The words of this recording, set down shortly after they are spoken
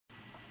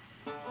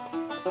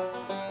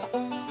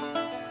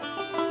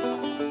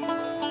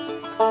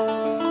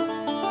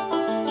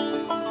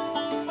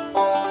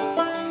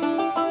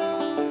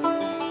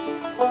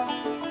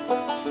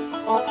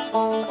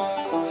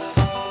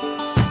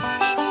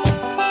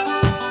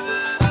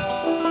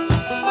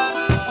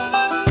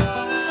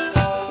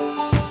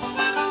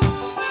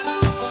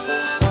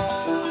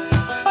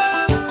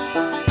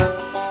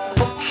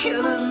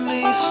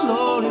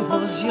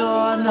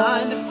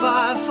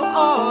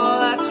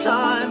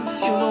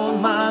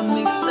mind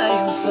me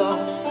saying so.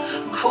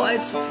 I'm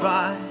quite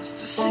surprised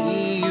to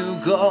see you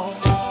go.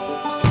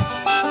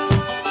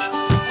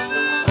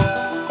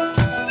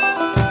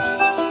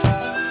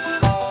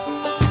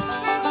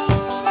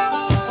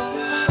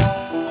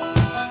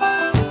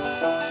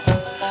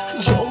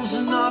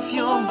 Chosen off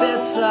your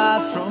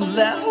bedside from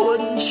that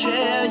wooden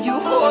chair, you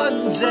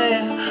wouldn't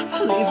dare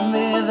believe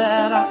me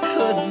that I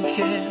couldn't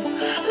care.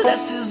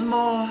 Less is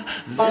more,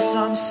 this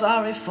I'm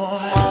sorry for.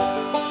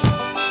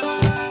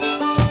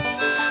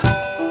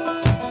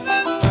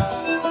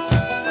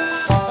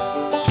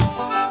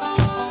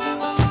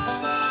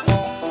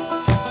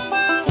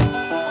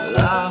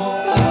 I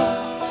hope you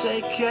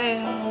take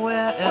care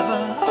wherever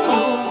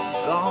you've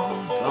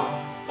gone.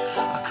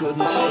 I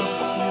couldn't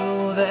take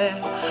you there,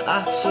 I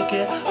took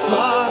it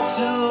far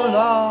too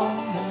long,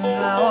 and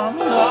now I'm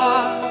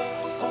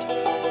lost.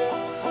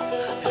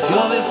 'Cause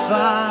you'll be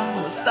fine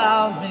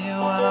without me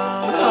when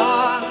I'm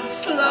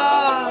lost.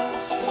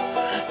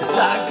 'Cause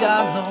I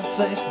got no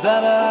place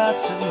better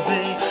to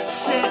be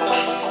sick.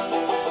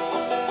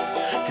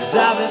 'Cause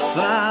I'll be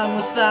fine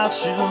without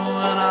you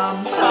when I'm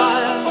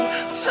tired.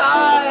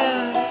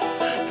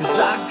 'Cause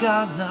I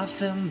got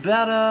nothing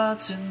better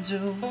to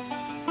do.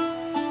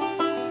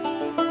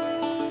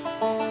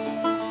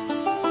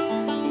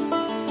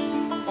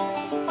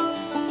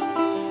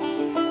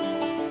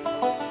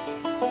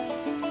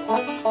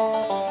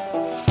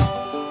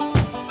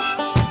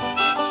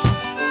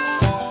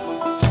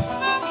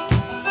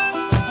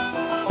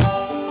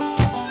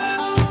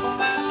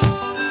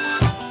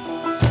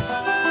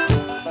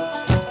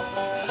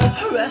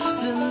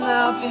 Resting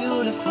now,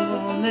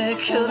 beautiful,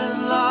 naked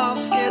and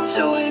lost, scared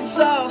to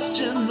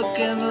exhaustion,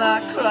 looking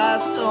like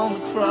Christ on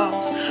the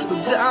cross.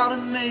 Look down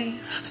at me,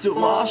 still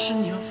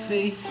washing your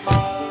feet.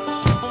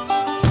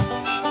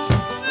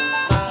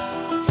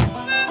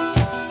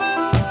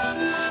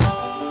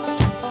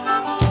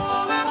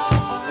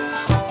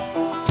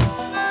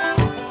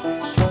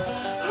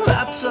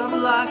 Wrapped up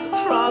like a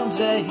prom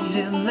date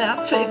in that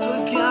paper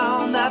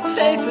gown, that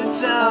tape it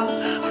down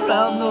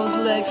around those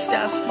legs,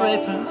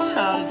 skyscrapers.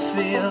 How'd it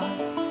feel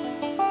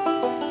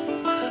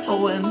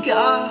when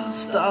God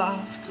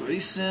stopped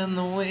greasing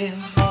the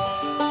wheels?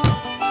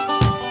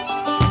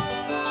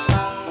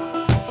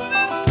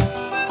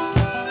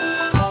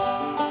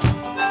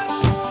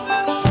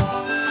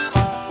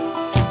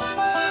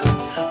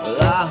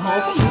 Well, I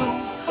hope you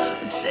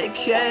take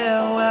care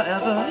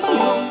wherever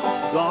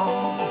you've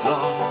gone.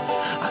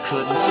 I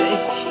couldn't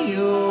take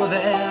you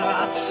there,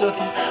 I took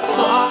it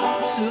far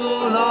too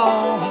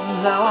long, and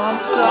now I'm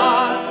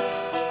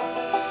lost.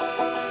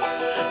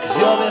 'Cause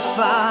you'll be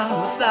fine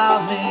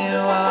without me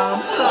when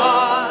I'm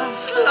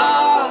lost.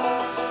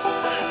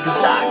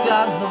 'Cause I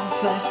got no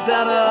place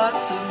better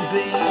to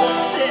be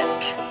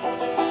sick.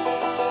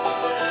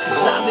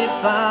 'Cause I'll be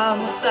fine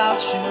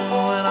without you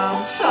when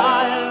I'm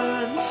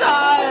tired.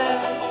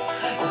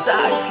 'Cause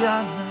I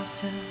got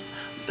nothing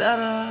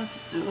better to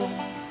do.